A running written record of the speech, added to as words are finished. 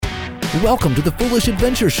Welcome to the Foolish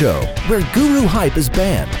Adventure Show, where guru hype is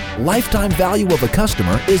banned, lifetime value of a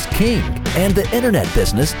customer is king, and the internet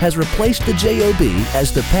business has replaced the JOB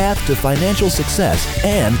as the path to financial success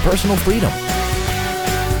and personal freedom.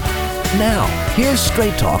 Now, here's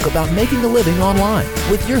straight talk about making a living online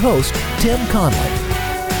with your host, Tim Conley.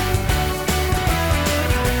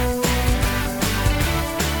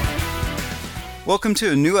 Welcome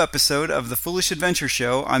to a new episode of the Foolish Adventure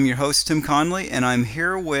Show. I'm your host, Tim Conley, and I'm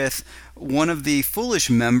here with one of the Foolish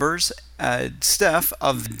members, Steph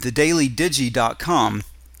of the DailyDigi.com.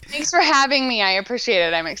 Thanks for having me. I appreciate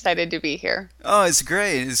it. I'm excited to be here. Oh, it's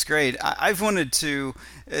great. It's great. I've wanted to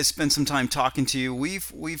spend some time talking to you.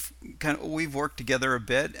 We've worked together a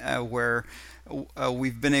bit where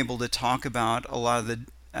we've been able to talk about a lot of the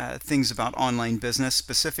things about online business,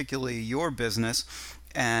 specifically your business,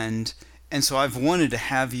 and so I've wanted to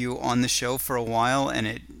have you on the show for a while, and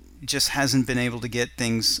it just hasn't been able to get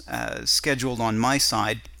things scheduled on my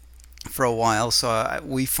side for a while. So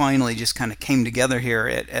we finally just kind of came together here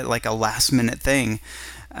at like a last minute thing.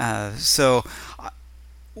 So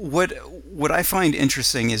what I find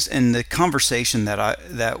interesting is, in the conversation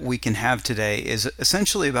that we can have today, is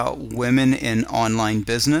essentially about women in online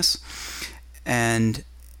business, and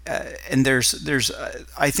there's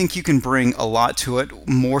I think you can bring a lot to it,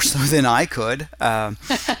 more so than I could.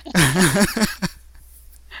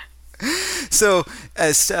 So,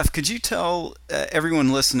 Steph, could you tell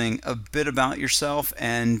everyone listening a bit about yourself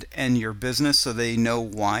and your business so they know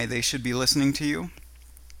why they should be listening to you?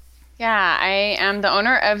 Yeah, I am the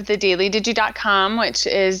owner of the DailyDigi.com, which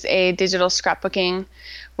is a digital scrapbooking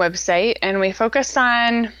website, and we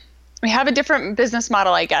have a different business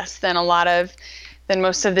model, I guess, than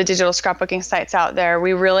most of the digital scrapbooking sites out there.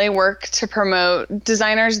 We really work to promote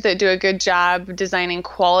designers that do a good job designing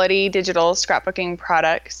quality digital scrapbooking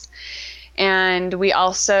products. And we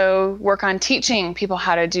also work on teaching people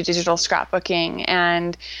how to do digital scrapbooking.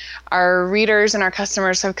 And our readers and our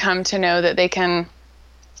customers have come to know that they can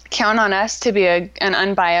count on us to be an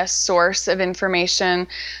unbiased source of information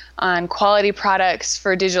on quality products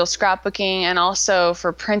for digital scrapbooking and also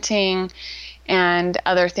for printing and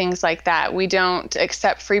other things like that. We don't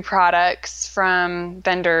accept free products from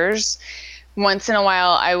vendors. Once in a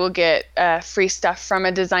while, I will get free stuff from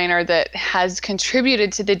a designer that has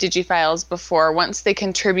contributed to the DigiFiles before. Once they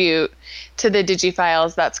contribute to the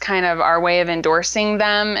DigiFiles, that's kind of our way of endorsing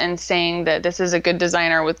them and saying that this is a good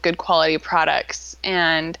designer with good quality products.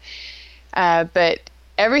 And but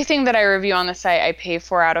everything that I review on the site, I pay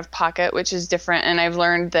for out of pocket, which is different. And I've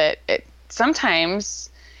learned that it sometimes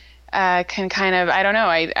can kind of, I don't know,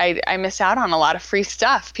 I miss out on a lot of free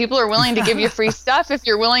stuff. People are willing to give you free stuff if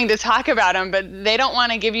you're willing to talk about them, but they don't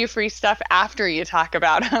want to give you free stuff after you talk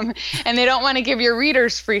about them. And they don't want to give your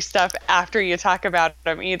readers free stuff after you talk about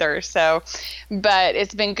them either. So, but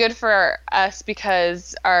it's been good for us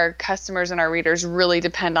because our customers and our readers really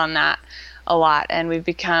depend on that a lot. And we've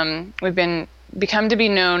become to be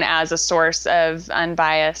known as a source of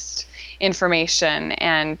unbiased information,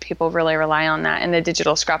 and people really rely on that in the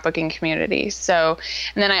digital scrapbooking community. So,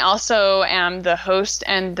 and then I also am the host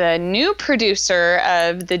and the new producer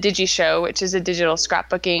of the Digi Show, which is a digital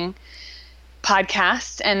scrapbooking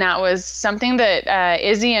podcast. And that was something that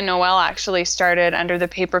Izzy and Noelle actually started under the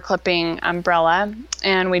paper clipping umbrella.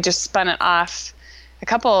 And we just spun it off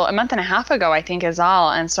a month and a half ago, I think is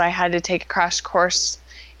all. And so I had to take a crash course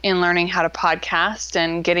in learning how to podcast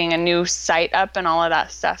and getting a new site up and all of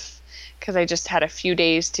that stuff, because I just had a few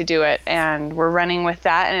days to do it, and we're running with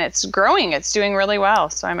that, and it's growing. It's doing really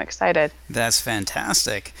well, so I'm excited. That's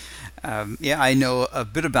fantastic. Yeah, I know a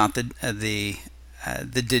bit about the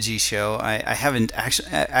Digi Show. I haven't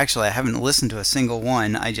actually I haven't listened to a single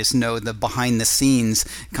one. I just know the behind the scenes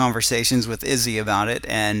conversations with Izzy about it,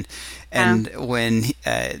 and when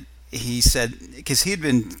he said, because he had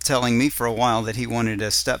been telling me for a while that he wanted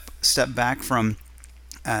to step back from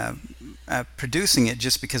producing it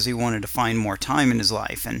just because he wanted to find more time in his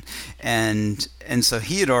life, and so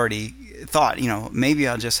he had already thought, maybe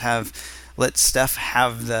I'll just let Steph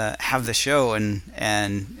have the show and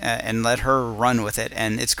let her run with it.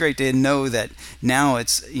 And it's great to know that now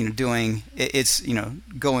it's going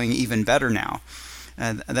even better now.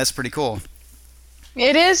 That's pretty cool.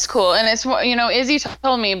 It is cool, and it's Izzy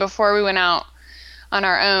told me before we went out on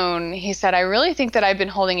our own, he said, I really think that I've been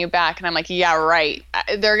holding you back. And I'm like, yeah, right.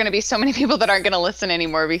 There are going to be so many people that aren't going to listen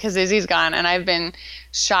anymore because Izzy's gone. And I've been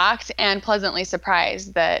shocked and pleasantly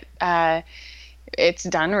surprised that it's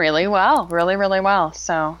done really well, really, really well.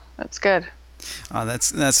 So that's good. Oh,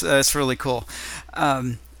 that's really cool.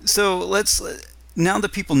 So now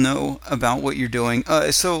that people know about what you're doing,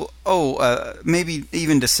 maybe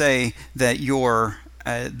even to say that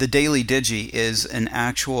the DailyDigi is an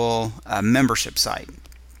actual membership site.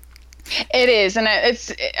 It is, and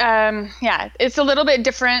it's a little bit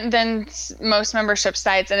different than most membership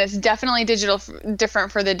sites, and it's definitely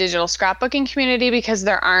different for the digital scrapbooking community because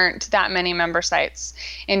there aren't that many member sites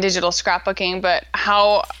in digital scrapbooking. But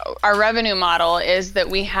how our revenue model is that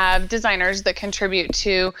we have designers that contribute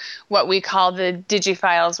to what we call the Digi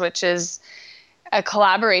Files, which is a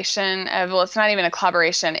collaboration of, well, it's not even a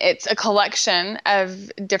collaboration, it's a collection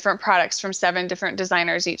of different products from 7 different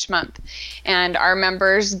designers each month. And our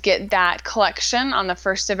members get that collection on the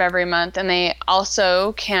first of every month, and they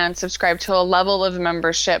also can subscribe to a level of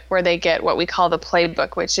membership where they get what we call the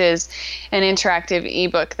playbook, which is an interactive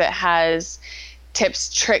ebook that has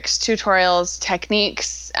tips, tricks, tutorials,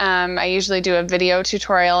 techniques. I usually do a video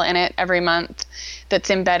tutorial in it every month that's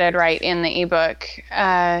embedded right in the ebook.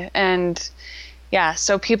 Yeah,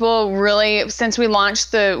 so people really, since we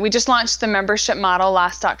just launched the membership model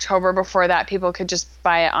last October. Before that, people could just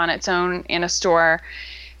buy it on its own in a store.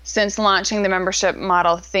 Since launching the membership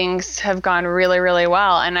model, things have gone really, really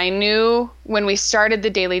well. And I knew when we started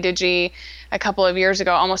the DailyDigi a couple of years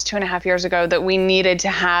ago, almost 2.5 years ago, that we needed to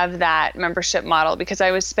have that membership model because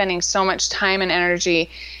I was spending so much time and energy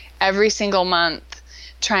every single month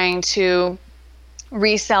trying to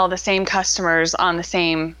resell the same customers on the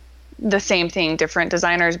same thing, different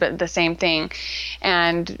designers, but the same thing.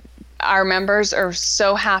 And our members are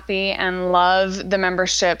so happy and love the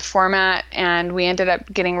membership format. And we ended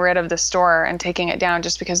up getting rid of the store and taking it down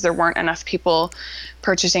just because there weren't enough people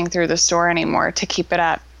purchasing through the store anymore to keep it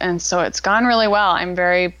up. And so it's gone really well. I'm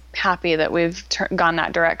very happy that we've gone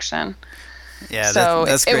that direction. Yeah, so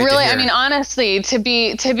that's it great really, to hear. I mean, honestly, to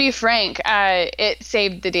be frank, it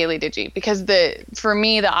saved the DailyDigi because for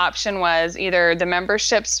me, the option was either the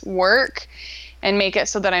memberships work and make it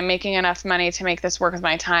so that I'm making enough money to make this work with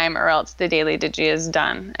my time, or else the DailyDigi is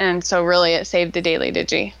done. And so really it saved the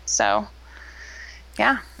DailyDigi. So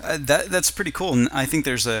yeah. That's pretty cool. And I think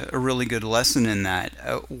there's a really good lesson in that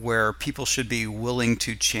where people should be willing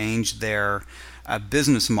to change their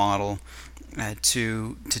business model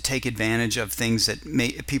to take advantage of things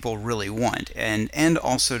that people really want, and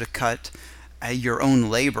also to cut your own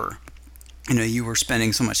labor. You know, you were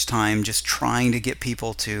spending so much time just trying to get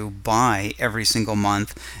people to buy every single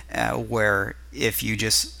month, where if you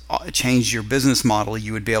just change your business model,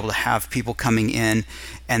 you would be able to have people coming in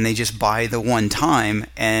and they just buy the one time,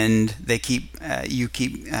 and you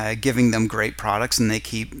keep giving them great products, and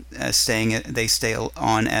they stay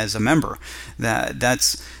on as a member.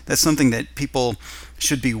 That's something that people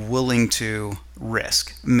should be willing to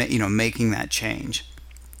risk, making that change.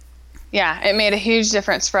 Yeah, it made a huge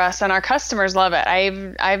difference for us, and our customers love it.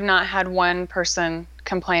 I've not had one person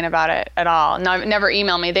complain about it at all. No, never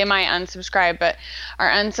email me. They might unsubscribe, but our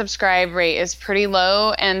unsubscribe rate is pretty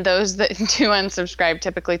low, and those that do unsubscribe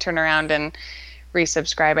typically turn around and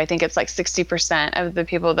resubscribe. I think it's like 60% of the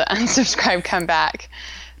people that unsubscribe come back.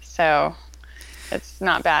 So it's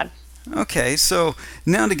not bad. Okay, so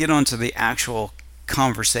now to get on to the actual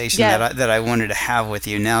conversation that I wanted to have with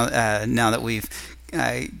you. Now that we've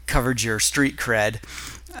covered your street cred.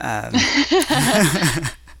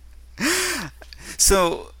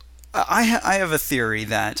 So I have a theory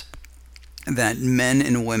that men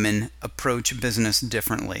and women approach business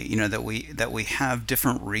differently. You know, that we have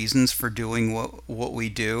different reasons for doing what we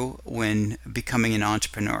do when becoming an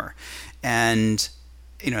entrepreneur. And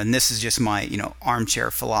and this is just my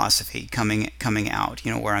armchair philosophy coming out.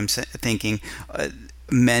 Where I'm thinking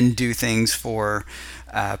men do things for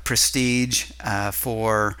prestige,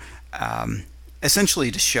 for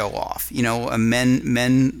essentially to show off.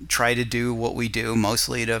 Men try to do what we do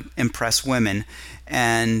mostly to impress women,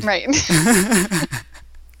 and right.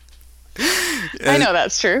 I know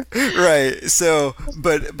that's true. Right. So,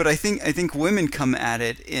 but I think women come at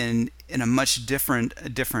it in a much different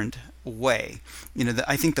way.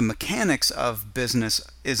 I think the mechanics of business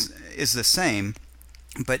is the same,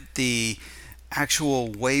 but the actual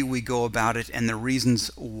way we go about it and the reasons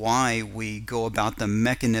why we go about the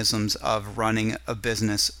mechanisms of running a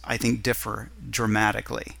business, I think, differ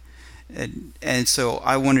dramatically. And so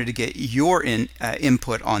I wanted to get your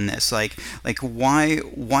input on this. Like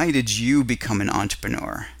why did you become an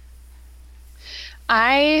entrepreneur?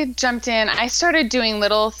 I jumped in. I started doing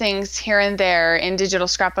little things here and there in digital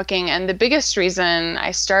scrapbooking, and the biggest reason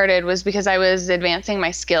I started was because I was advancing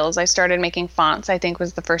my skills. I started making fonts, I think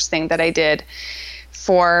was the first thing that I did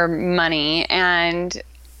for money, and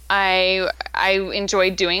I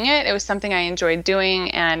enjoyed doing it. It was something I enjoyed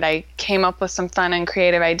doing, and I came up with some fun and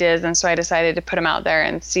creative ideas, and so I decided to put them out there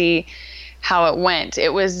and see how it went.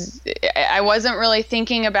 I wasn't really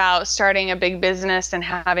thinking about starting a big business and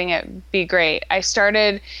having it be great. I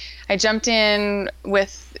jumped in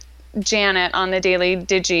with Janet on the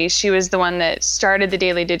DailyDigi. She was the one that started the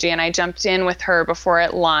DailyDigi, and I jumped in with her before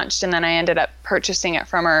it launched, and then I ended up purchasing it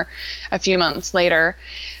from her a few months later.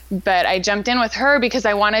 But I jumped in with her because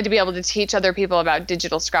I wanted to be able to teach other people about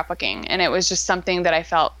digital scrapbooking, and it was just something that I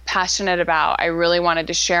felt passionate about. I really wanted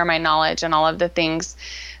to share my knowledge and all of the things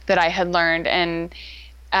that I had learned. And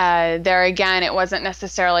there again, it wasn't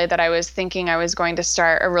necessarily that I was thinking I was going to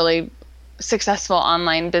start a really successful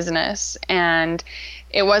online business. And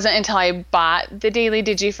it wasn't until I bought the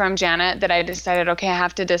DailyDigi from Janet that I decided, okay, I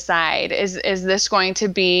have to decide, is this going to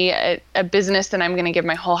be a business that I'm going to give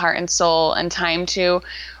my whole heart and soul and time to,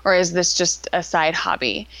 or is this just a side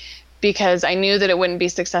hobby? Because I knew that it wouldn't be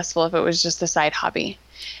successful if it was just a side hobby.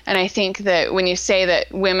 And I think that when you say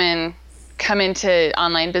that women come into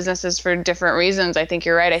online businesses for different reasons, I think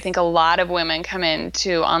you're right. I think a lot of women come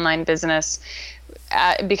into online business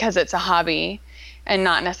because it's a hobby, and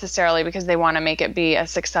not necessarily because they want to make it be a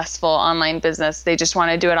successful online business. They just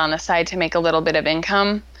want to do it on the side to make a little bit of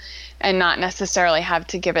income and not necessarily have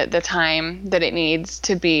to give it the time that it needs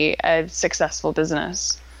to be a successful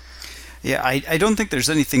business. Yeah, I don't think there's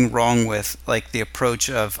anything wrong with like the approach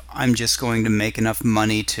of I'm just going to make enough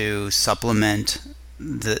money to supplement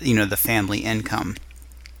the family income.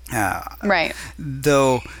 Right.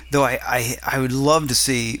 Though I would love to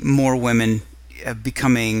see more women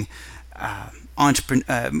becoming a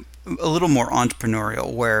little more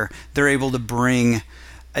entrepreneurial, where they're able to bring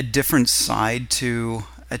a different side to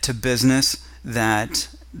business that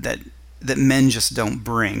men just don't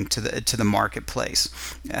bring to the marketplace.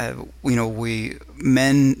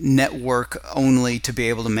 Men network only to be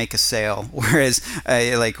able to make a sale, whereas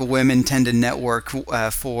like women tend to network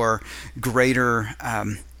for greater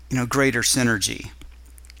synergy.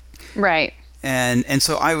 Right. And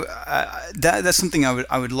so that's something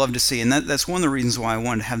I would love to see, and that's one of the reasons why I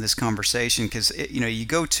wanted to have this conversation, because you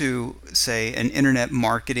go to, say, an internet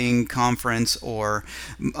marketing conference or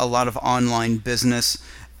a lot of online business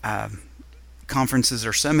conferences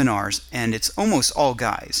or seminars, and it's almost all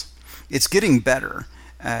guys. It's getting better,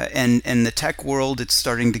 and in the tech world, it's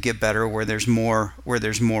starting to get better, where there's more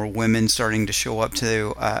women starting to show up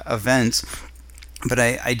to events. But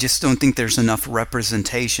I just don't think there's enough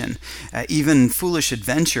representation. Even Foolish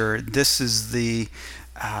Adventure, this is the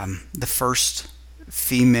first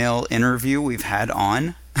female interview we've had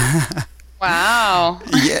on. Wow.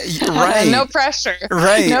 Yeah, right. No pressure.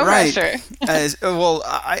 Right, no right. pressure.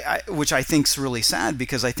 Which I think's really sad,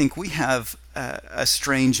 because I think we have a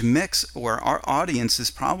strange mix where our audience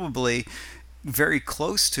is probably very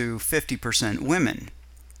close to 50% women.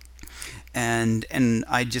 And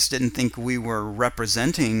I just didn't think we were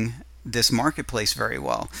representing this marketplace very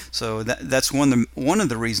well. So that's one of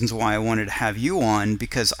the reasons why I wanted to have you on,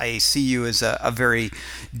 because I see you as a very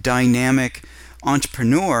dynamic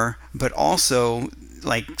entrepreneur, but also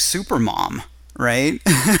like super mom, right?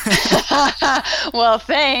 Well,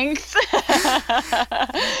 thanks.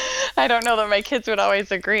 I don't know that my kids would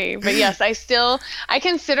always agree, but yes, I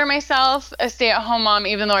consider myself a stay-at-home mom,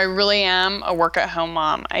 even though I really am a work-at-home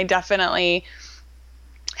mom. I definitely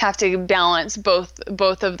have to balance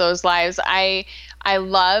both of those lives. I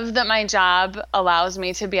love that my job allows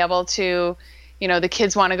me to be able to, the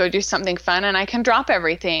kids want to go do something fun, and I can drop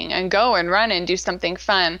everything and go and run and do something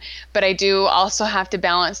fun. But I do also have to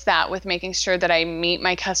balance that with making sure that I meet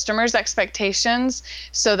my customers' expectations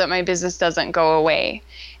so that my business doesn't go away.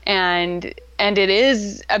 And it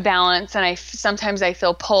is a balance, and sometimes I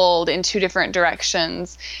feel pulled in two different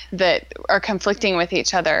directions that are conflicting with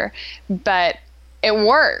each other. But it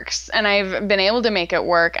works, and I've been able to make it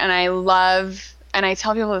work, and I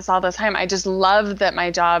tell people this all the time, I just love that my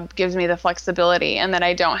job gives me the flexibility, and that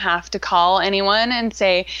I don't have to call anyone and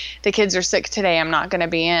say, the kids are sick today, I'm not going to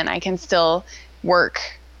be in. I can still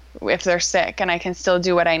work if they're sick, and I can still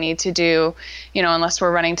do what I need to do, unless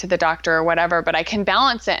we're running to the doctor or whatever, but I can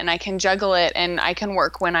balance it, and I can juggle it, and I can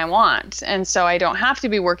work when I want. And so I don't have to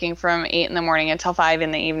be working from 8 in the morning until 5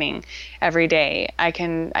 in the evening every day. I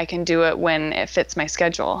can do it when it fits my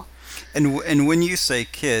schedule. And when you say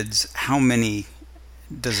kids, how many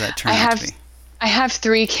does that turn out to be? I have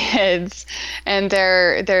 3 kids, and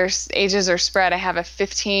their ages are spread. I have a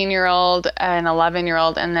 15-year-old, an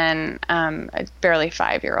 11-year-old, and then a barely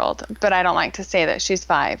 5-year-old. But I don't like to say that she's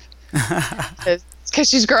 5. because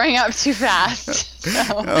she's growing up too fast.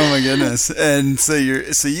 So. Oh my goodness! And so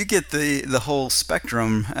you get the whole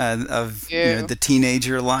spectrum of the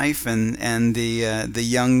teenager life and the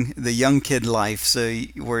young kid life. So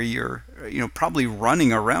where you're probably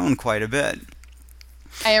running around quite a bit.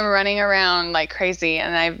 I am running around like crazy,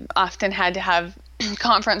 and I've often had to have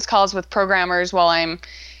conference calls with programmers while I'm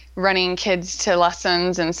running kids to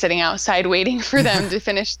lessons and sitting outside waiting for them to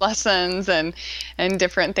finish lessons and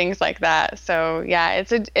different things like that. So yeah,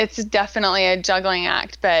 it's definitely a juggling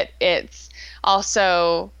act, but it's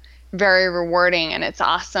also very rewarding, and it's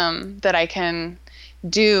awesome that I can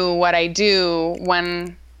do what I do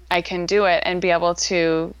when I can do it and be able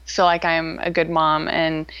to feel like I'm a good mom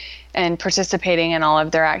and participating in all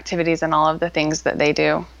of their activities and all of the things that they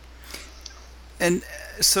do. And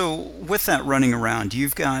so with that running around,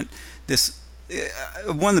 you've got this,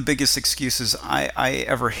 one of the biggest excuses I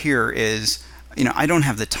ever hear is, I don't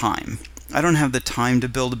have the time. I don't have the time to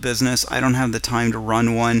build a business. I don't have the time to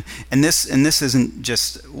run one. And this isn't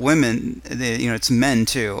just women, it's men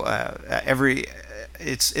too.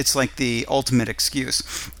 It's like the ultimate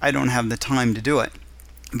excuse. I don't have the time to do it.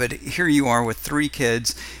 But here you are with 3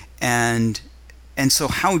 kids, and so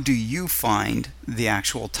how do you find the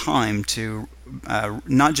actual time to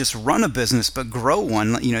not just run a business but grow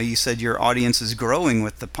one? You said your audience is growing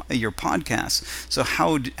with your podcast. So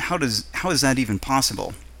how is that even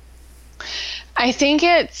possible? I think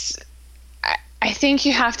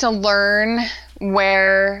you have to learn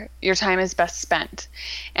where your time is best spent.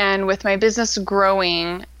 And with my business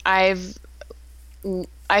growing, I've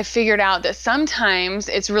figured out that sometimes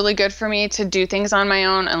it's really good for me to do things on my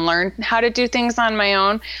own and learn how to do things on my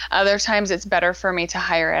own. Other times it's better for me to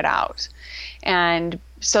hire it out, and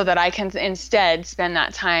so that I can instead spend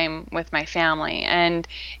that time with my family. And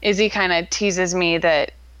Izzy kind of teases me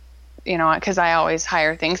that, because I always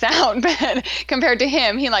hire things out, but compared to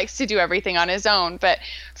him, he likes to do everything on his own. But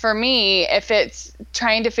for me, if it's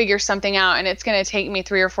trying to figure something out and it's going to take me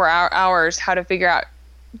 3 or 4 hours how to figure out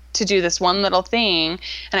to do this one little thing,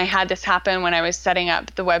 and I had this happen when I was setting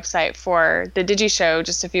up the website for the Digi Show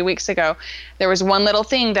just a few weeks ago. There was one little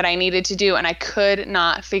thing that I needed to do, and I could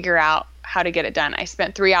not figure out how to get it done. I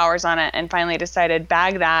spent 3 hours on it and finally decided,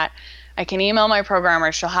 bag that. I can email my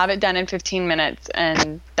programmer. She'll have it done in 15 minutes,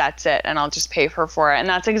 and that's it. And I'll just pay her for it. And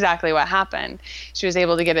that's exactly what happened. She was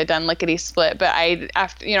able to get it done lickety split. But I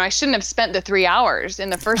shouldn't have spent the 3 hours in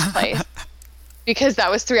the first place. Because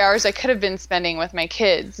that was 3 hours I could have been spending with my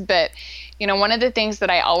kids. But, one of the things that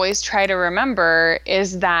I always try to remember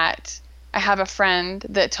is that I have a friend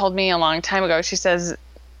that told me a long time ago, she says,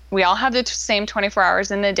 we all have the same 24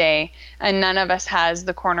 hours in the day, and none of us has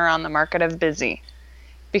the corner on the market of busy.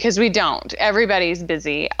 Because we don't. Everybody's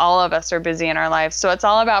busy. All of us are busy in our lives. So it's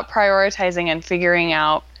all about prioritizing and figuring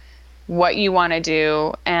out what you want to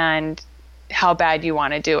do and how bad you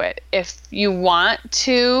want to do it. If you want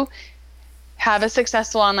to have a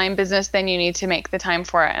successful online business, then you need to make the time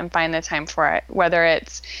for it and find the time for it. Whether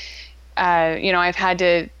it's, I've had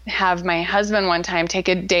to have my husband one time take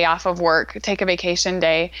a day off of work, take a vacation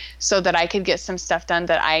day, so that I could get some stuff done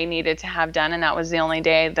that I needed to have done. And that was the only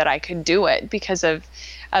day that I could do it because of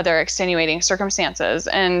other extenuating circumstances.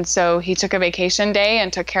 And so he took a vacation day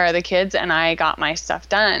and took care of the kids, and I got my stuff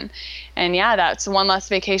done. And yeah, that's one less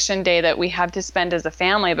vacation day that we have to spend as a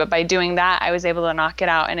family. But by doing that, I was able to knock it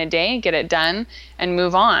out in a day, get it done, and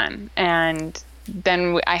move on. And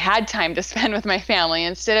then I had time to spend with my family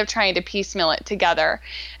instead of trying to piecemeal it together.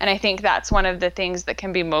 And I think that's one of the things that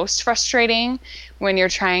can be most frustrating when you're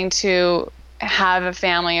trying to have a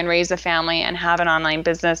family and raise a family and have an online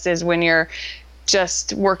business, is when you're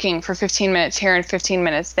just working for 15 minutes here and 15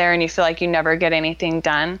 minutes there, and you feel like you never get anything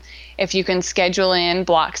done. If you can schedule in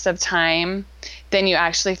blocks of time, then you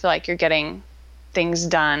actually feel like you're getting things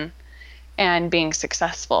done and being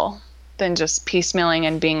successful than just piecemealing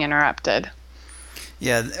and being interrupted.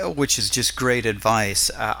 Yeah, which is just great advice.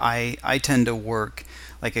 I tend to work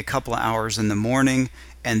like a couple of hours in the morning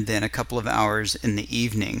and then a couple of hours in the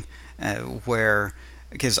evening,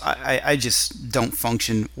 because I just don't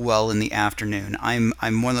function well in the afternoon. I'm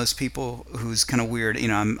one of those people who's kind of weird.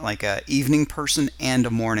 I'm like a evening person and a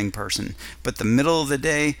morning person, but the middle of the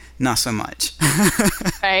day, not so much.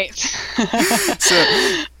 Right.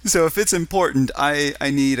 So if it's important, I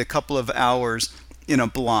need a couple of hours in a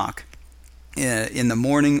block in the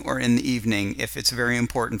morning or in the evening. If it's very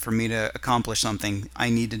important for me to accomplish something, I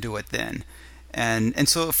need to do it then. And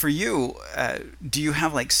so for you, do you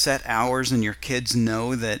have like set hours and your kids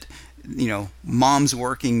know that, mom's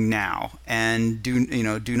working now and do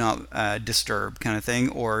not disturb kind of thing?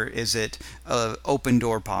 Or is it an open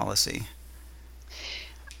door policy?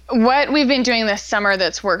 What we've been doing this summer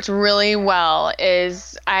that's worked really well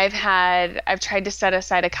is I've tried to set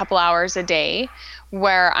aside a couple hours a day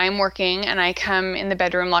where I'm working and I come in the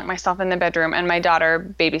bedroom, lock myself in the bedroom, and my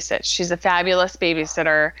daughter babysits. She's a fabulous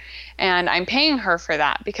babysitter, and I'm paying her for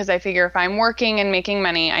that because I figure if I'm working and making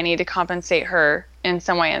money, I need to compensate her in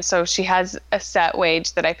some way. And so she has a set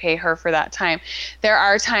wage that I pay her for that time. There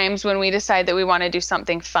are times when we decide that we want to do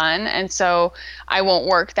something fun, and so I won't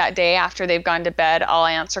work that day after they've gone to bed. I'll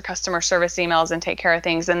answer customer service emails and take care of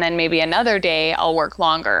things, and then maybe another day I'll work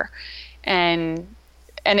longer. And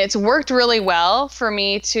it's worked really well for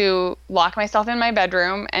me to lock myself in my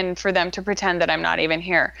bedroom and for them to pretend that I'm not even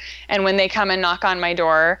here. And when they come and knock on my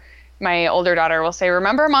door, my older daughter will say,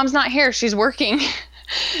 "Remember, Mom's not here, she's working."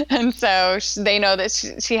 And so they know that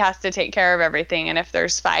she has to take care of everything. And if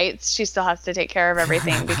there's fights, she still has to take care of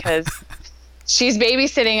everything because she's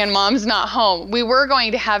babysitting and Mom's not home. We were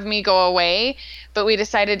going to have me go away, but we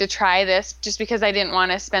decided to try this just because I didn't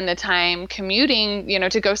want to spend the time commuting,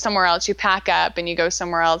 to go somewhere else. You pack up and you go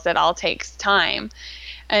somewhere else. It all takes time.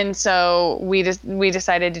 And so we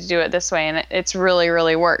decided to do it this way, and it's really,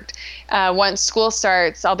 really worked. Once school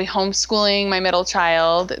starts, I'll be homeschooling my middle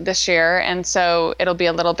child this year, and so it'll be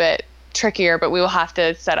a little bit trickier, but we will have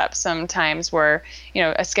to set up some times where,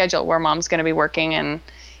 a schedule where Mom's going to be working and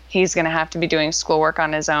he's going to have to be doing schoolwork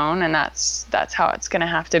on his own, and that's how it's going to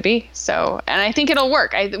have to be. So, and I think it'll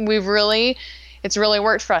work. It's really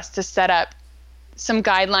worked for us to set up some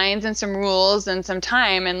guidelines and some rules and some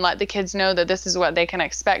time and let the kids know that this is what they can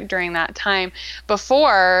expect during that time.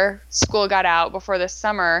 Before school got out, before this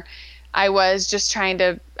summer, I was just trying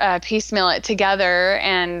to piecemeal it together.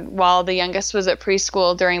 And while the youngest was at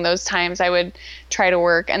preschool during those times, I would try to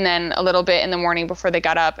work, and then a little bit in the morning before they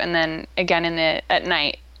got up, and then again at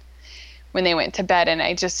night when they went to bed. And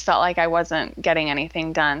I just felt like I wasn't getting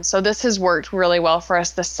anything done. So this has worked really well for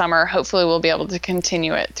us this summer. Hopefully we'll be able to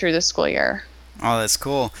continue it through the school year. Oh, that's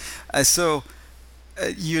cool. So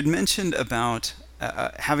you had mentioned about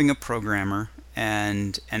having a programmer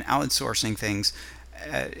and outsourcing things,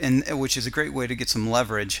 and which is a great way to get some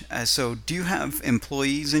leverage. So do you have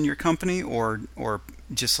employees in your company or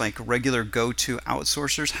just like regular go-to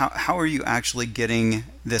outsourcers? How are you actually getting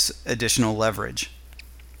this additional leverage?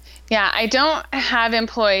 Yeah, I don't have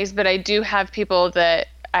employees, but I do have people that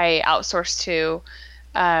I outsource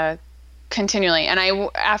to continually. And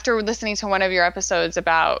after listening to one of your episodes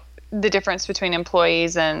about the difference between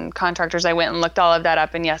employees and contractors, I went and looked all of that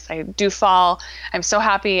up. And yes, I'm so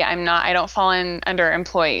happy I don't fall under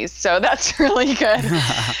employees. So that's really good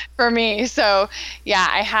for me. So yeah,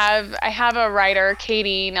 I have a writer,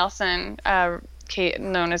 Katie Nelson,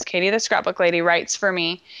 known as Katie the Scrapbook Lady, writes for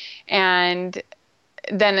me. And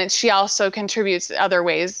then she also contributes other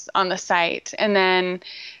ways on the site. And then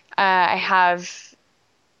I have,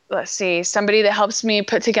 somebody that helps me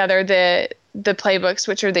put together the playbooks,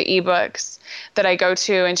 which are the ebooks that I go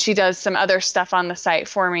to, and she does some other stuff on the site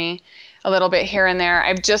for me a little bit here and there.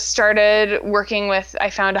 I've just started working I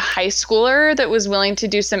found a high schooler that was willing to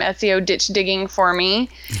do some SEO ditch digging for me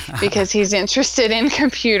because he's interested in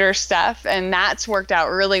computer stuff, and that's worked out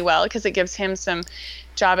really well because it gives him some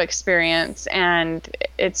job experience, and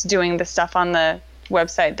it's doing the stuff on the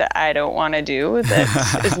website that I don't want to do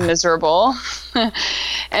that is miserable.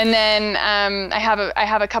 And then I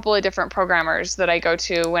have a couple of different programmers that I go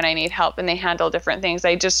to when I need help, and they handle different things.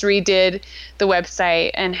 I just redid the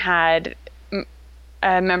website and had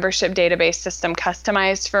a membership database system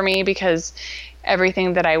customized for me because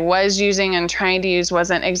everything that I was using and trying to use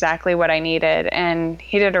wasn't exactly what I needed. And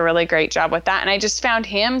he did a really great job with that. And I just found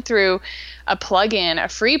him through a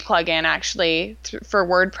free plugin actually for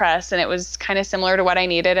WordPress. And it was kind of similar to what I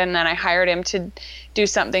needed. And then I hired him to do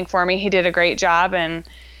something for me. He did a great job, and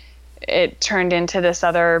it turned into this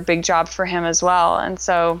other big job for him as well. And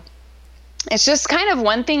so it's just kind of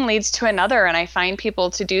one thing leads to another, and I find people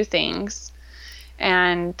to do things.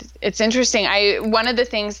 And it's interesting. One of the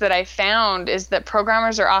things that I found is that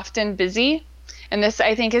programmers are often busy. And this,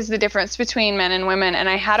 I think, is the difference between men and women. And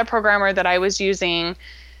I had a programmer that I was using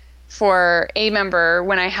for A-Member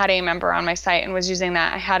when I had A-Member on my site and was using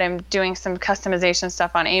that. I had him doing some customization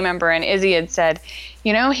stuff on A-Member, and Izzy had said,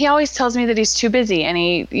 he always tells me that he's too busy, and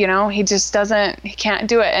he can't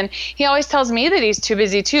do it. And he always tells me that he's too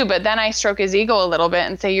busy too, but then I stroke his ego a little bit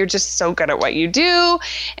and say, you're just so good at what you do,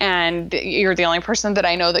 and you're the only person that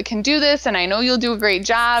I know that can do this, and I know you'll do a great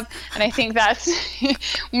job. And I think that's,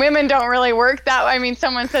 women don't really work that way. I mean,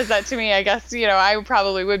 someone says that to me, I guess, I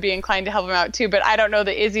probably would be inclined to help him out too, but I don't know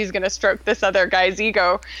that Izzy's going to stroke this other guy's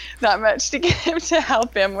ego that much to get him to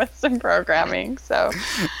help him with some programming. So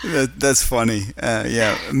that's funny.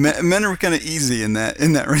 Yeah, men are kind of easy in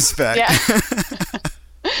that respect. Yeah.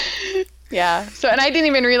 Yeah. So, and I didn't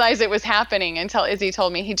even realize it was happening until Izzy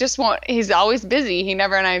told me. He just won't, he's always busy. He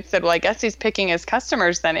never, and I said, well, I guess he's picking his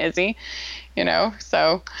customers then, Izzy,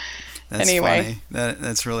 so That's anyway. funny.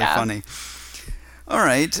 That's really funny. All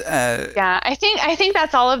right. Yeah, I think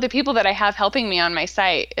that's all of the people that I have helping me on my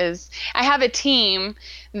site. Is I have a team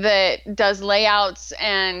that does layouts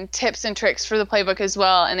and tips and tricks for the playbook as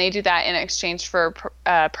well, and they do that in exchange for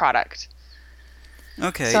product.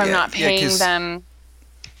 Okay. So I'm not paying them.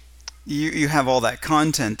 You have all that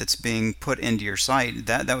content that's being put into your site.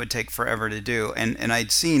 That would take forever to do. And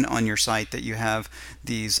I'd seen on your site that you have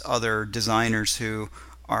these other designers who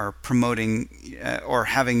are promoting or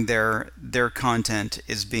having their content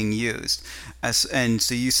is being used. And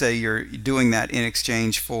so you say you're doing that in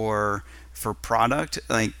exchange for product.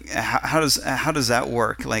 Like how does that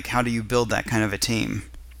work? Like how do you build that kind of a team?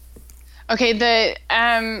 Okay,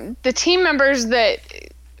 the team members that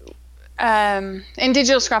in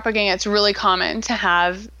digital scrapbooking, it's really common to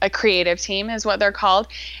have a creative team is what they're called,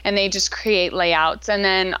 and they just create layouts. And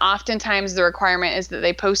then oftentimes the requirement is that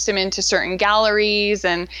they post them into certain galleries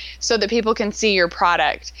and so that people can see your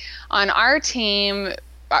product. On our team,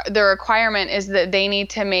 the requirement is that they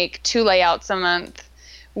need to make 2 layouts a month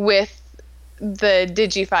with the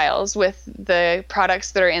Digi files, with the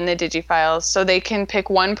products that are in the Digi files. So they can pick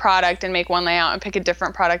one product and make one layout and pick a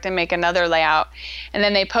different product and make another layout. And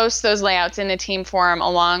then they post those layouts in a team forum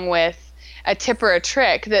along with a tip or a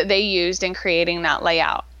trick that they used in creating that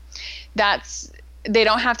layout. They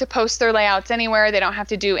don't have to post their layouts anywhere. They don't have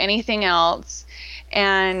to do anything else.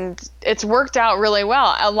 And it's worked out really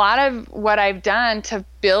well. A lot of what I've done to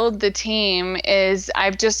build the team is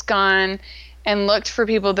I've just gone and looked for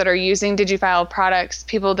people that are using DigiFile products,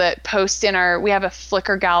 people that post we have a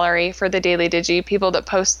Flickr gallery for the DailyDigi, people that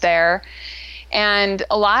post there. And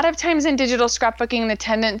a lot of times in digital scrapbooking, the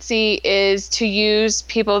tendency is to use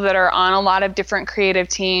people that are on a lot of different creative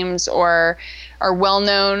teams or are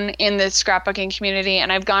well-known in the scrapbooking community.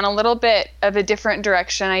 And I've gone a little bit of a different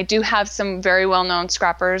direction. I do have some very well-known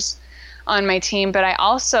scrappers on my team, but I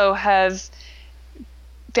also have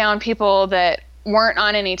found people that weren't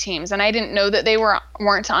on any teams, and I didn't know that they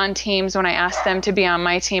weren't on teams when I asked them to be on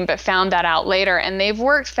my team, but found that out later, and they've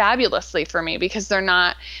worked fabulously for me because they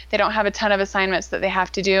don't have a ton of assignments that they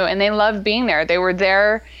have to do, and they love being there. They were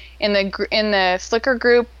there in the Flickr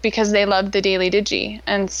group because they loved the DailyDigi,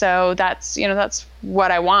 and so that's what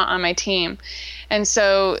I want on my team. And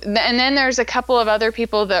so, and then there's a couple of other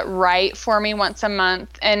people that write for me once a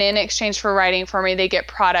month, and in exchange for writing for me, they get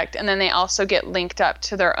product, and then they also get linked up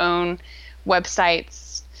to their own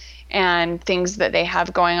websites and things that they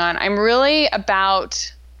have going on. I'm really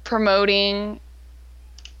about promoting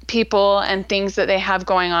people and things that they have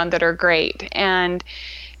going on that are great. And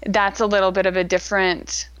that's a little bit of a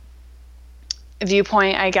different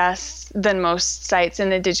viewpoint, I guess, than most sites in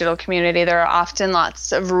the digital community. There are often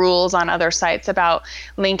lots of rules on other sites about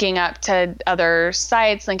linking up to other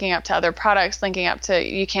sites, linking up to other products,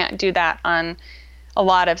 you can't do that on a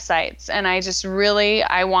lot of sites. And I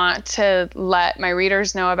want to let my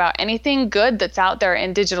readers know about anything good that's out there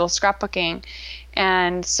in digital scrapbooking.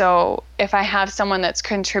 And so if I have someone that's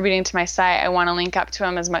contributing to my site, I want to link up to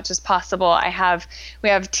them as much as possible. We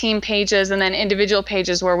have team pages and then individual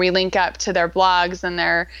pages where we link up to their blogs and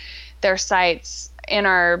their sites. In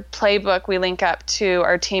our playbook, we link up to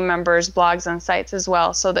our team members' blogs and sites as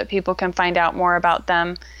well so that people can find out more about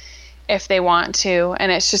them if they want to.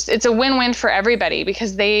 And it's a win-win for everybody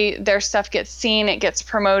because their stuff gets seen, it gets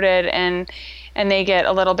promoted, and they get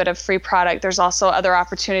a little bit of free product. There's also other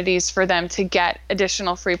opportunities for them to get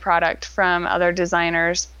additional free product from other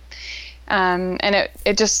designers. And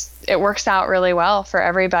it works out really well for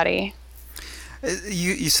everybody.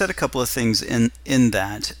 You said a couple of things in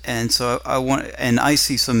that, and so I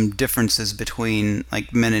see some differences between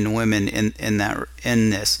like men and women in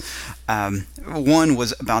this. One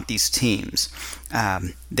was about these teams.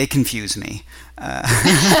 They confuse me.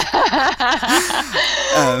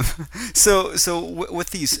 So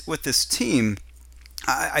with this team,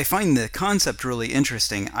 I find the concept really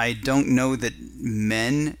interesting. I don't know that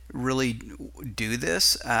men really do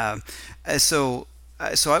this. So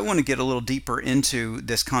I want to get a little deeper into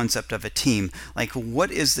this concept of a team. Like, what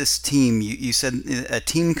is this team? You said a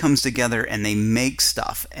team comes together and they make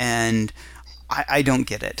stuff, and I don't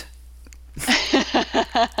get it.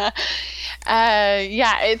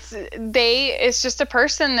 It's just a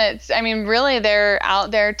person really they're out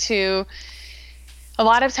there to. a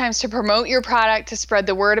lot of times to promote your product, to spread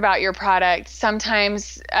the word about your product,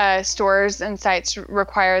 sometimes stores and sites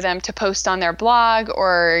require them to post on their blog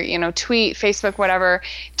or, tweet, Facebook, whatever,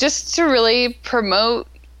 just to really promote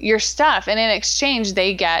your stuff. And in exchange,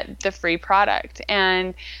 they get the free product.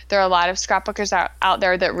 And there are a lot of scrapbookers out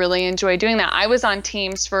there that really enjoy doing that. I was on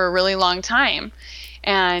teams for a really long time.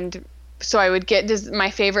 And so I would get my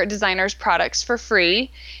favorite designers' products for free.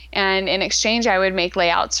 And in exchange, I would make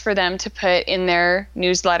layouts for them to put in their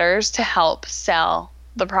newsletters to help sell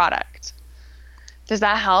the product. Does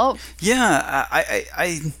that help? Yeah,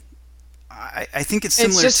 I think it's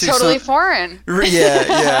similar to... It's just totally foreign.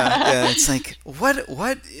 Yeah. It's like, what?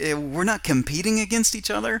 We're not competing against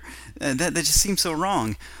each other? That just seems so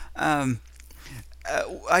wrong.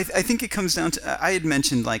 I think it comes down to... I had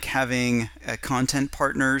mentioned like having content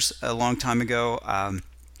partners a long time ago,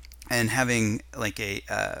 and having like a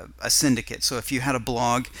syndicate. So if you had a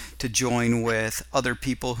blog, to join with other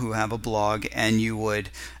people who have a blog, and you would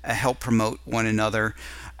help promote one another.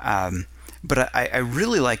 But I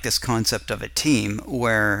really like this concept of a team,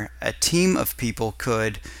 where a team of people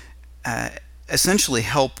could essentially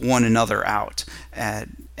help one another out,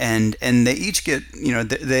 and they each get,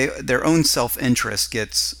 their own self-interest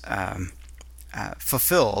gets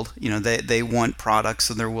fulfilled. They want products,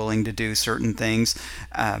 so they're willing to do certain things,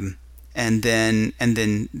 and then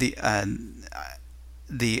the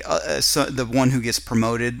one who gets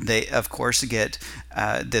promoted, they of course get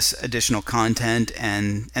this additional content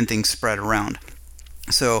and things spread around.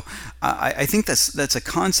 So I think that's a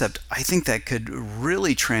concept I think that could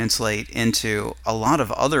really translate into a lot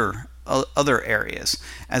of other areas,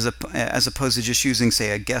 as opposed to just using,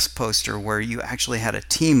 say, a guest poster where you actually had a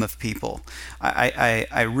team of people.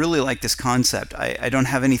 I really like this concept. I don't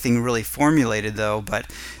have anything really formulated though,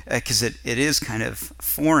 but because it is kind of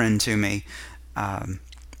foreign to me.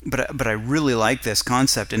 But I really like this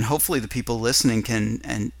concept, and hopefully the people listening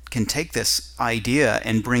can take this idea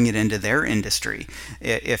and bring it into their industry.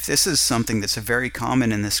 If this is something that's very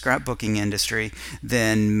common in the scrapbooking industry,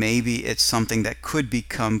 then maybe it's something that could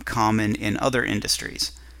become common in other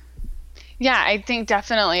industries. Yeah, I think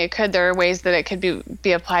definitely it could. There are ways that it could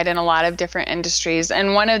be applied in a lot of different industries.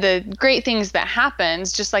 And one of the great things that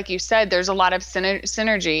happens, just like you said, there's a lot of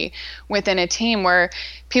synergy within a team where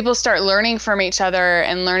people start learning from each other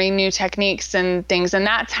and learning new techniques and things. And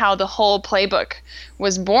that's how the whole playbook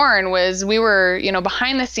was born. Was we were,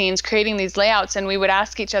 behind the scenes creating these layouts, and we would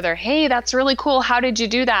ask each other, hey, that's really cool. How did you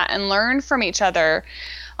do that? And learn from each other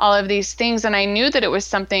all of these things. And I knew that it was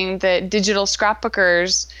something that digital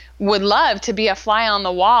scrapbookers would love, to be a fly on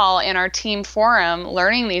the wall in our team forum,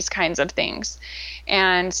 learning these kinds of things.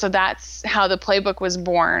 And so that's how the playbook was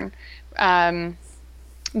born.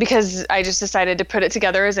 Because I just decided to put it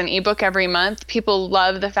together as an ebook every month. People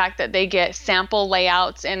love the fact that they get sample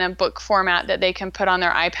layouts in a book format that they can put on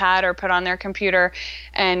their iPad or put on their computer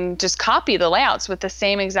and just copy the layouts with the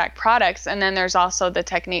same exact products. And then there's also the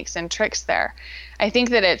techniques and tricks there. I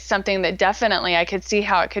think that it's something that definitely I could see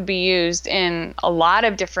how it could be used in a lot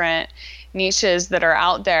of different niches that are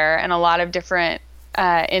out there, and a lot of different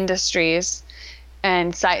industries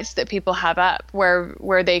and sites that people have up,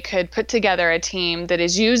 where they could put together a team that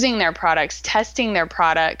is using their products, testing their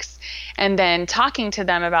products, and then talking to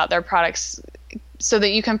them about their products, so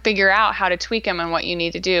that you can figure out how to tweak them and what you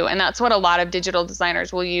need to do. And that's what a lot of digital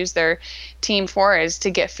designers will use their team for, is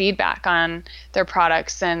to get feedback on their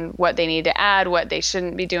products and what they need to add, what they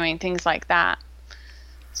shouldn't be doing, things like that.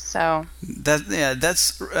 So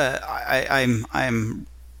I'm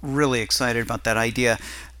really excited about that idea.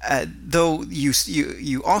 Though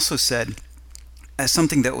you also said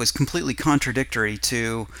something that was completely contradictory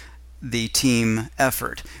to the team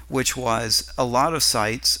effort, which was a lot of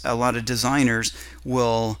sites, a lot of designers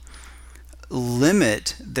will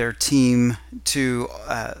limit their team to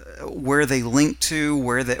where they link to,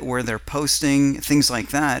 where they're posting, things like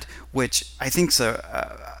that, which I think's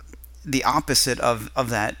the opposite of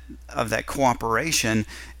that cooperation,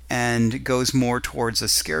 and goes more towards a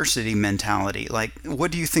scarcity mentality. Like, what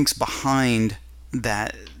do you think's behind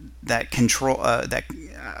that control,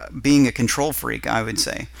 being a control freak, I would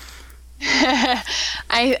say?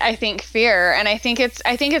 I think fear, and I think it's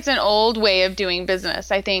an old way of doing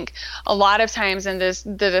business. I think a lot of times in the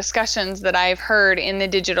discussions that I've heard in the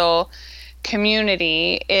digital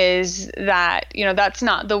community is that, that's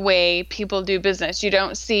not the way people do business. You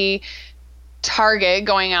don't see Target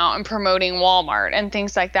going out and promoting Walmart and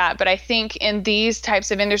things like that. But I think in these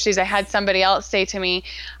types of industries, I had somebody else say to me,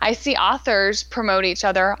 I see authors promote each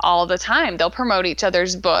other all the time. They'll promote each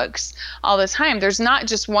other's books all the time. There's not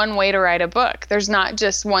just one way to write a book. There's not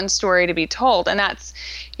just one story to be told. And that's,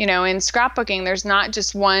 in scrapbooking, there's not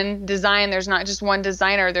just one design. There's not just one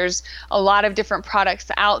designer. There's a lot of different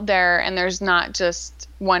products out there, and there's not just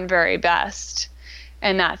one very best.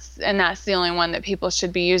 And that's the only one that people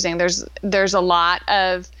should be using. There's a lot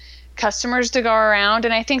of customers to go around,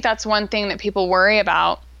 and I think that's one thing that people worry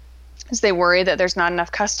about, is they worry that there's not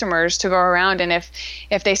enough customers to go around, and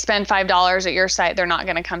if they spend $5 at your site, they're not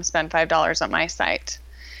going to come spend $5 at my site.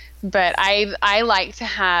 But I like to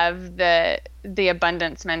have the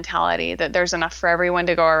abundance mentality, that there's enough for everyone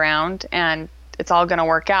to go around, and it's all going to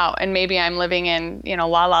work out. And maybe I'm living in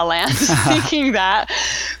la la land thinking that,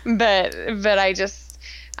 but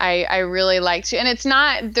I really like to,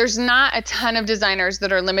 and there's not a ton of designers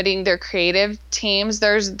that are limiting their creative teams.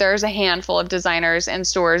 There's a handful of designers and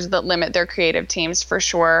stores that limit their creative teams for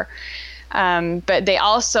sure. But they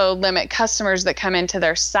also limit customers that come into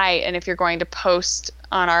their site. And if you're going to post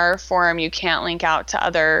on our forum, you can't link out to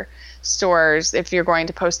other stores. If you're going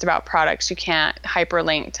to post about products, you can't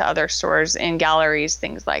hyperlink to other stores in galleries,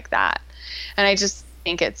 things like that. And I just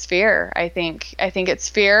think it's fear. I think it's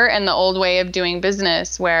fear and the old way of doing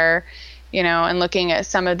business, where, and looking at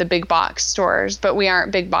some of the big box stores, but we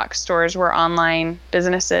aren't big box stores. We're online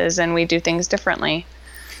businesses, and we do things differently.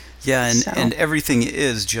 Yeah, and everything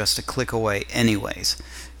is just a click away anyways.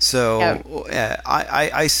 So yep.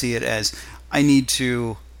 I see it as, I need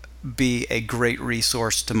to be a great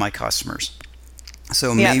resource to my customers.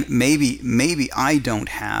 So yep. maybe I don't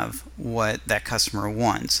have what that customer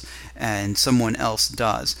wants, and someone else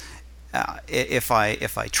does. If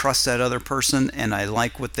I trust that other person and I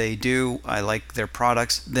like what they do, I like their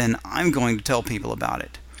products, then I'm going to tell people about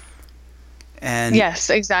it. And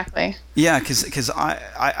yes, exactly. Yeah, because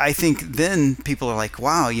I think then people are like,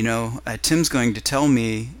 wow, Tim's going to tell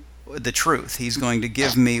me the truth. He's going to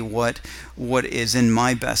give me what is in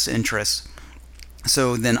my best interest.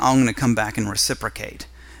 So then I'm going to come back and reciprocate.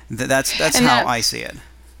 That's how I see it.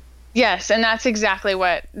 Yes, and that's exactly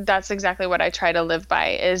what I try to live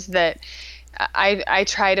by, is that I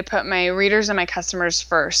try to put my readers and my customers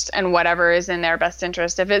first, and whatever is in their best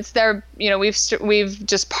interest. If it's their, we've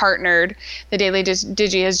just partnered, the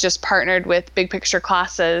DailyDigi has just partnered with Big Picture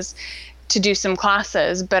Classes to do some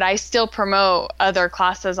classes, but I still promote other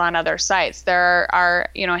classes on other sites. There are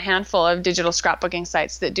a handful of digital scrapbooking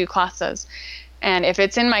sites that do classes. And if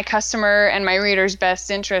it's in my customer and my reader's best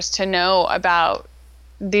interest to know about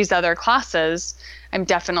these other classes, I'm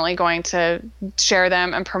definitely going to share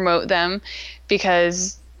them and promote them,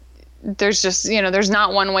 because there's just, there's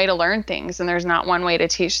not one way to learn things, and there's not one way to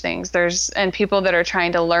teach things. And people that are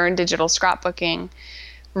trying to learn digital scrapbooking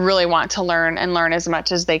really want to learn as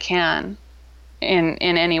much as they can in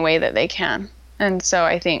any way that they can. And so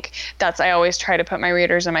I think I always try to put my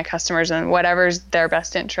readers and my customers in whatever's their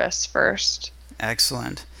best interest first.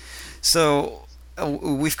 Excellent. So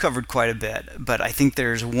we've covered quite a bit, but I think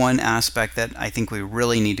there's one aspect that I think we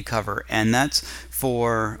really need to cover, and that's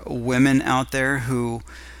for women out there who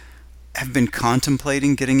have been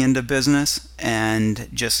contemplating getting into business and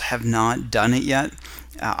just have not done it yet.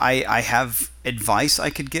 I have advice I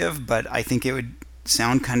could give, but I think it would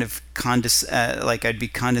sound kind of like I'd be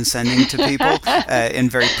condescending to people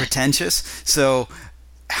and very pretentious. So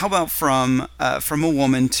how about from a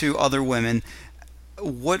woman to other women,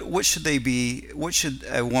 what should they be? What should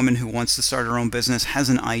a woman who wants to start her own business, has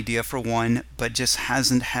an idea for one, but just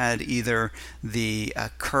hasn't had either the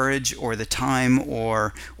courage or the time,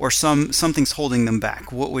 or something's holding them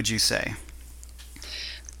back? What would you say?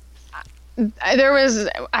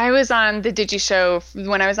 I was on the Digi show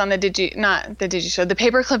when I was on the the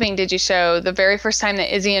paper clipping Digi show, the very first time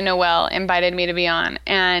that Izzy and Noelle invited me to be on.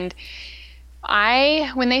 And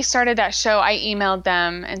when they started that show, I emailed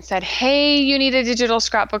them and said, hey, you need a digital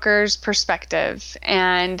scrapbooker's perspective,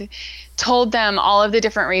 and told them all of the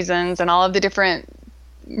different reasons and all of the different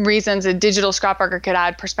reasons a digital scrapbooker could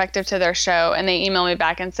add perspective to their show. And they emailed me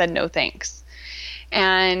back and said, no, thanks.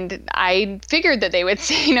 And I figured that they would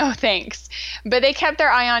say no thanks, but they kept their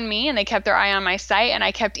eye on me, and they kept their eye on my site, and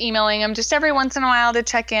I kept emailing them just every once in a while to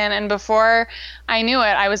check in. And before I knew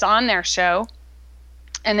it, I was on their show,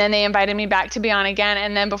 and then they invited me back to be on again.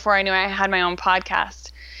 And then before I knew it, I had my own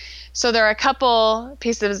podcast. So there are a couple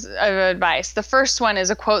pieces of advice. The first one is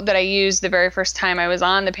a quote that I used the very first time I was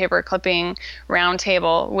on the paper clipping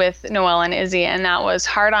roundtable with Noelle and Izzy, and that was,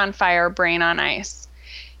 heart on fire, brain on ice.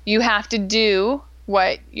 You have to do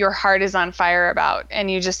what your heart is on fire about, and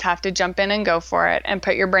you just have to jump in and go for it and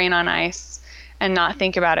put your brain on ice and not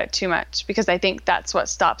think about it too much, because I think that's what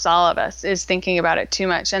stops all of us, is thinking about it too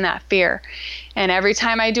much and that fear. And every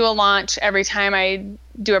time I do a launch, every time I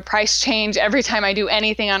do a price change, every time I do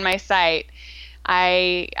anything on my site,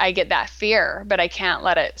 I get that fear, but I can't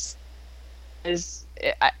let it.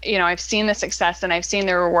 I've seen the success and I've seen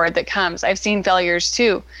the reward that comes. I've seen failures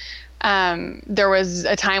too. There was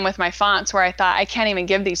a time with my fonts where I thought, I can't even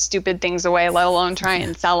give these stupid things away, let alone try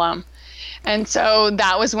and sell them. And so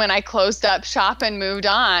that was when I closed up shop and moved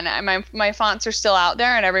on. My fonts are still out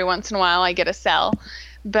there, and every once in a while I get a sell.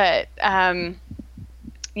 But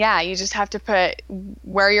you just have to put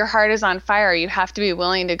where your heart is on fire. You have to be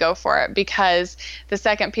willing to go for it, because the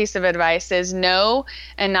second piece of advice is no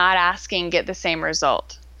and not asking get the same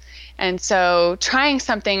result. And so trying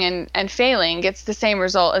something and failing gets the same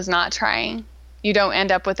result as not trying. You don't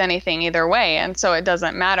end up with anything either way, and so it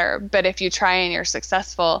doesn't matter. But if you try and you're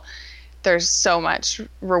successful, there's so much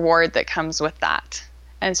reward that comes with that.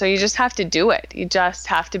 And so you just have to do it. You just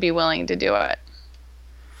have to be willing to do it.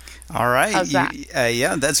 All right. How's that?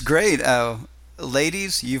 Yeah, that's great.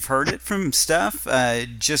 Ladies, you've heard it from Steph.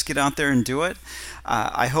 Just get out there and do it.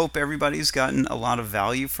 I hope everybody's gotten a lot of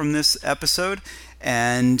value from this episode.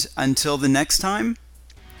 And until the next time,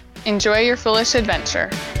 enjoy your foolish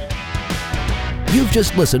adventure. You've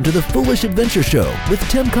just listened to the Foolish Adventure Show with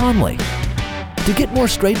Tim Conley. To get more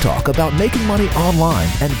straight talk about making money online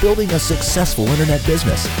and building a successful internet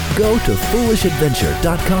business, go to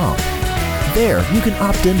foolishadventure.com. There, you can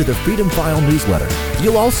opt into the Freedom File newsletter.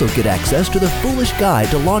 You'll also get access to the Foolish Guide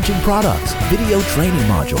to Launching Products video training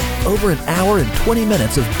module, over an hour and 20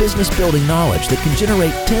 minutes of business building knowledge that can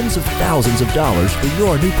generate tens of thousands of dollars for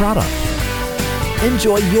your new product.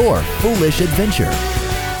 Enjoy your foolish adventure.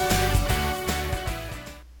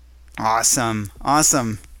 Awesome.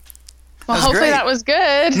 Well, hopefully that was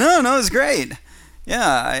good. No, it was great.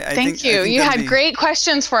 Yeah, Thank you. You had great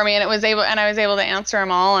questions for me, and I was able to answer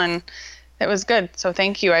them all, and it was good. So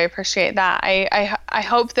thank you. I appreciate that. I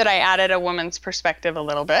hope that I added a woman's perspective a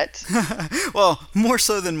little bit. Well, more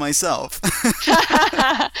so than myself.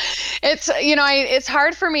 It's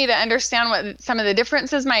hard for me to understand what some of the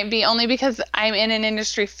differences might be, only because I'm in an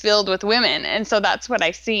industry filled with women, and so that's what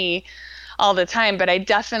I see all the time. But I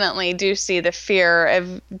definitely do see the fear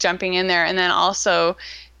of jumping in there, and then also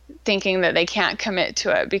thinking that they can't commit to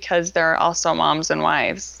it because they're also moms and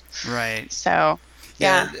wives. Right. So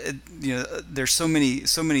yeah. There's so many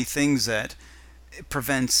things that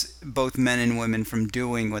prevents both men and women from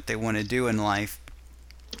doing what they want to do in life,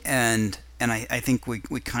 and I think we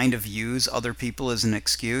kind of use other people as an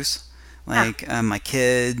excuse, like my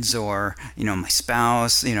kids or my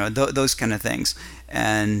spouse, those kind of things,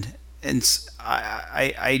 and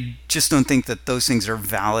I just don't think that those things are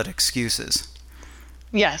valid excuses.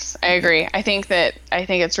 Yes, I agree. I think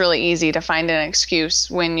it's really easy to find an excuse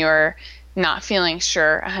when you're not feeling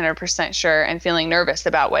sure, 100% sure, and feeling nervous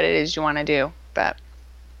about what it is you want to do. But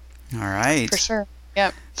all right, for sure.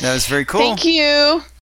 Yep. That was very cool. Thank you.